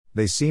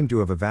They seem to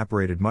have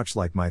evaporated much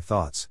like my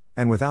thoughts,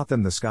 and without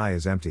them the sky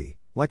is empty,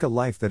 like a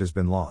life that has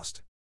been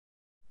lost.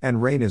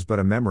 And rain is but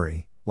a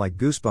memory, like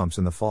goosebumps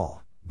in the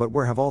fall, but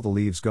where have all the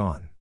leaves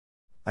gone?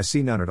 I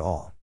see none at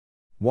all.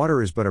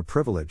 Water is but a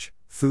privilege,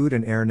 food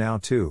and air now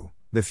too,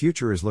 the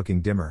future is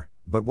looking dimmer,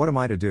 but what am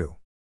I to do?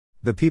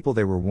 The people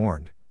they were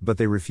warned, but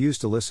they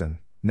refused to listen,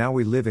 now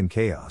we live in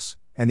chaos,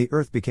 and the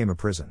earth became a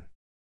prison.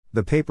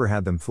 The paper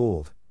had them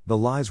fooled, the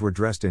lies were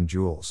dressed in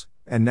jewels,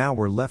 and now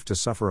we're left to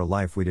suffer a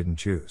life we didn't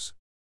choose.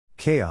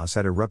 Chaos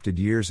had erupted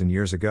years and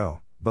years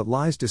ago, but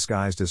lies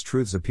disguised as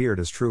truths appeared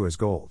as true as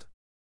gold.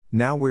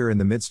 Now we're in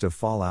the midst of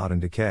fallout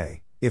and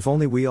decay, if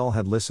only we all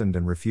had listened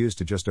and refused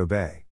to just obey.